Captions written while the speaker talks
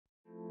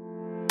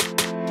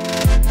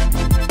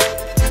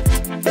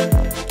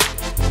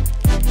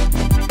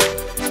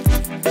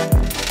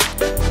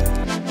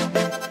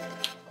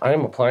I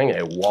am applying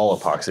a wall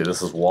epoxy.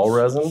 This is wall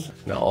resin.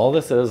 Now all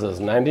this is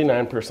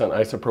 99%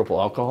 isopropyl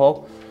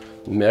alcohol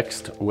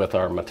mixed with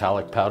our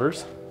metallic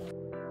powders.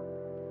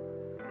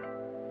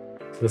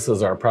 This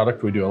is our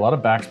product. We do a lot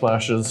of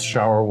backsplashes,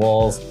 shower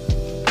walls.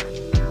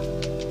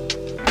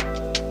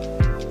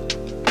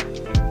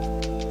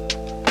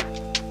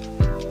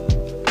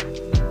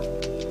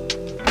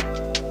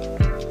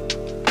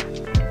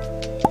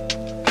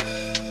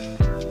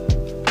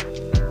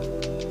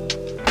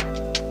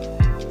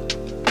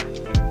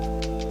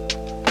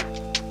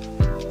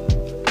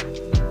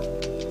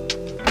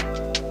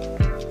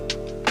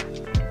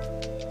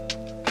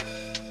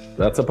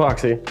 That's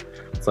epoxy.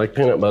 It's like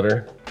peanut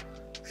butter.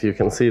 If you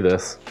can see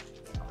this,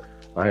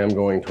 I am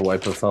going to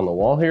wipe this on the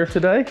wall here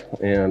today,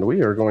 and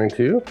we are going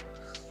to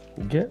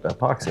get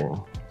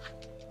epoxying.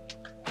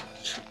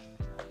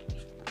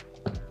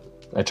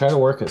 I try to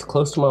work as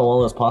close to my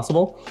wall as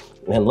possible.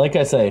 And like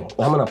I say,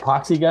 I'm an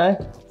epoxy guy.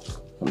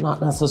 I'm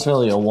not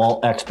necessarily a wall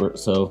expert,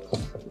 so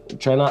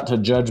try not to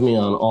judge me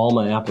on all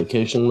my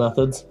application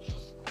methods.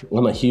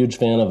 I'm a huge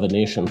fan of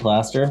Venetian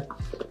Plaster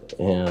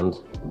and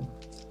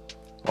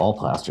all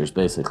plasters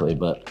basically,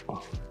 but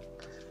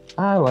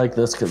I like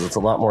this because it's a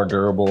lot more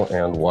durable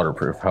and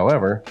waterproof.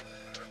 However,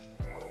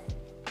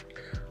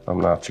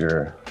 I'm not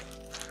your,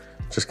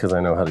 just because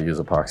I know how to use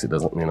epoxy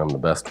doesn't mean I'm the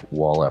best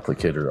wall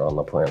applicator on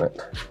the planet.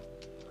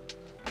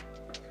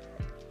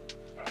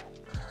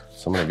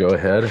 So I'm gonna go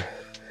ahead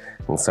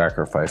and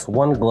sacrifice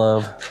one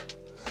glove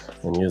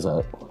and use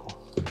a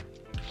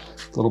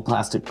little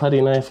plastic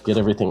putty knife, get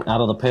everything out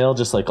of the pail,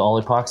 just like all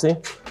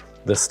epoxy.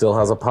 This still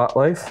has a pot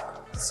life,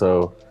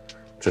 so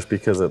just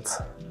because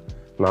it's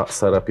not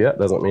set up yet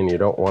doesn't mean you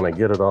don't want to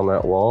get it on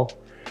that wall.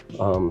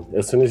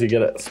 As soon as you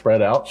get it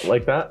spread out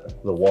like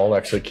that, the wall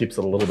actually keeps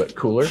it a little bit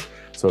cooler,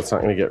 so it's not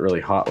going to get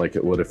really hot like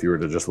it would if you were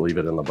to just leave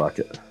it in the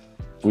bucket.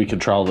 We could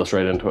trowel this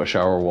right into a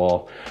shower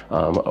wall,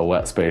 a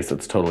wet space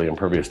that's totally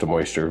impervious to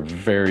moisture,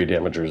 very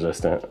damage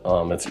resistant.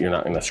 You're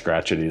not going to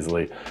scratch it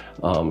easily.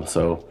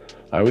 So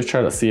I always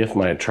try to see if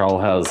my trowel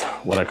has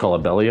what I call a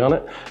belly on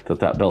it,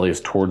 that belly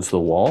is towards the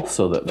wall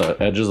so that the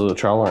edges of the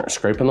trowel aren't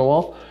scraping the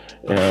wall.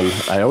 And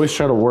I always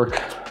try to work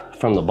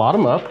from the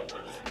bottom up,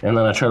 and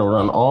then I try to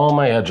run all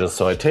my edges.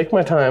 So I take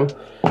my time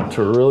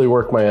to really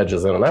work my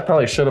edges in. And I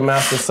probably should have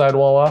masked this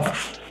sidewall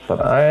off,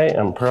 but I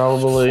am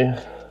probably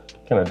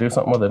gonna do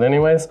something with it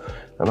anyways.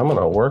 And I'm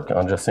gonna work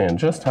on just seeing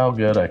just how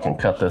good I can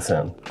cut this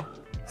in.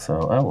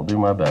 So I will do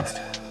my best.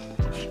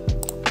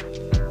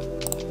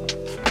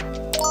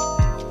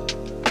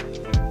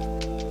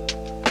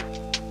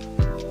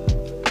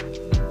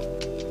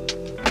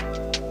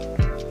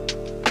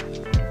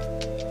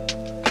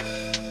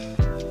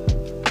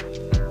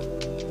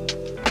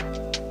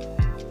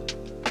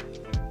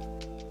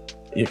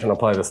 You can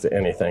apply this to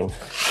anything.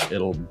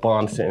 It'll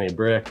bond to any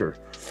brick or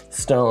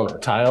stone or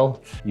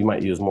tile. You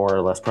might use more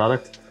or less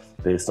product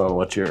based on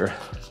what your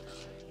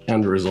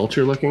end result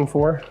you're looking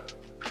for.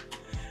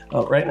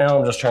 Right now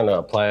I'm just trying to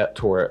apply it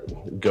to where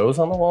it goes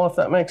on the wall, if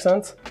that makes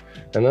sense.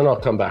 And then I'll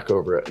come back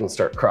over it and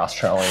start cross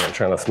troweling and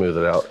trying to smooth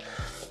it out.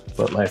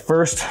 But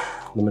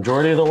the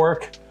majority of the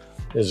work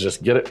is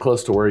just get it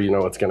close to where you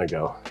know it's gonna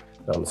go.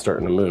 I'm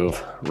starting to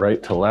move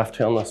right to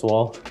left on this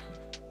wall.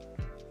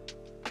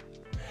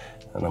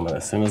 And I'm gonna,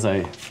 as soon as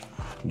I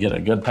get a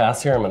good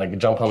pass here, I'm gonna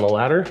jump on the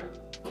ladder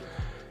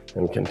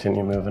and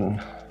continue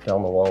moving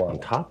down the wall on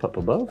top, up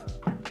above.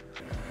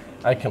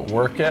 I can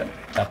work it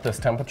at this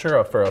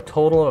temperature for a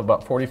total of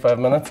about 45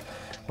 minutes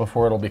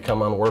before it'll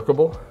become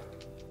unworkable.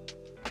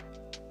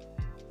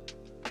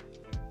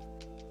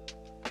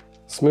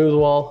 Smooth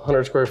wall,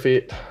 100 square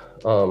feet,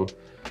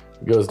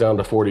 goes down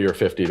to 40 or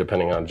 50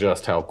 depending on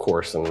just how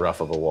coarse and rough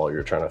of a wall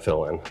you're trying to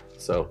fill in.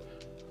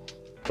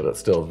 But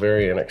it's still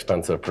very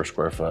inexpensive per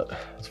square foot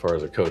as far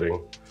as a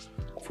coating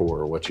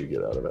for what you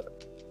get out of it.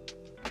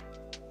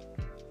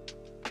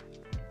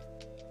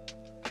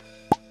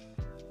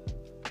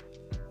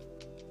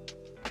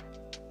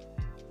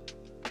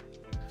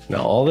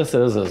 Now all this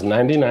is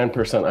 99%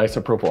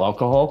 isopropyl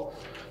alcohol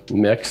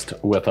mixed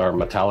with our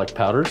metallic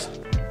powders.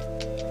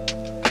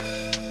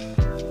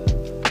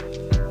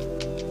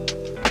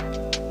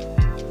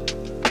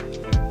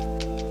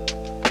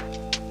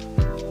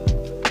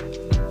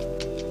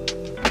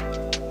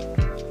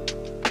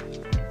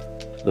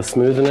 The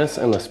smoothness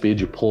and the speed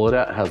you pull it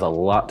at has a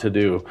lot to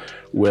do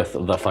with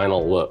the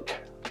final look.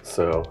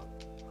 So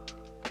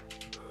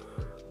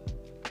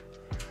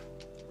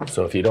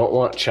if you don't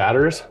want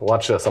chatters,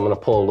 watch this. I'm gonna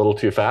pull a little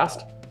too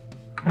fast.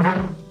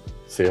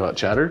 See how it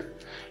chattered?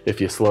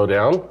 If you slow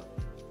down,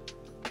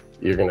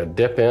 you're gonna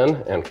dip in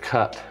and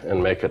cut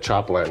and make a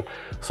chop line.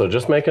 So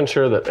just making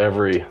sure that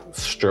every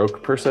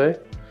stroke per se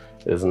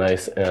is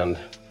nice and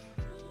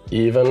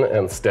even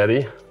and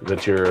steady,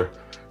 that you're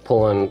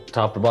pulling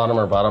top to bottom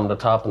or bottom to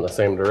top in the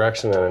same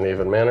direction in an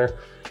even manner.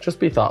 Just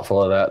be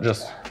thoughtful of that,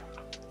 just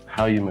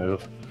how you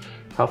move,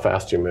 how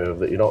fast you move,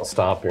 that you don't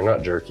stop, you're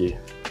not jerky.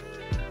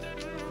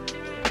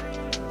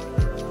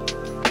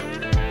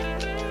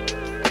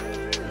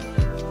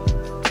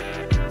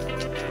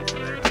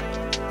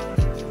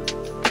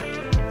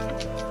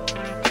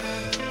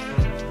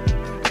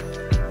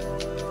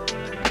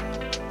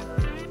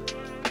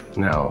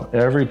 Now,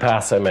 every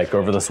pass I make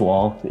over this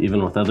wall,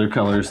 even with other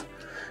colors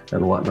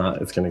and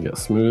whatnot, it's gonna get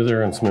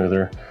smoother and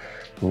smoother,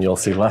 and you'll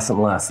see less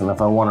and less. And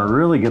if I wanna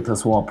really get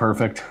this wall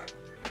perfect,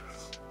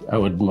 I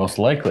would most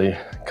likely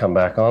come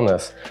back on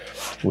this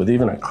with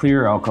even a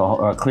clear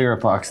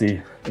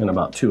epoxy in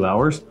about 2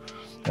 hours.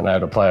 And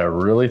I'd apply a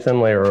really thin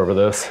layer over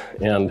this.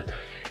 And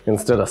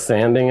instead of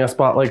sanding a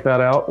spot like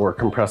that out or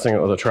compressing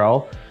it with a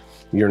trowel,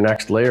 your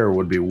next layer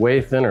would be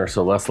way thinner,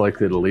 so less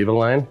likely to leave a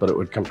line, but it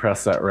would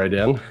compress that right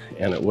in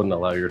and it wouldn't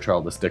allow your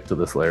trowel to stick to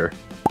this layer.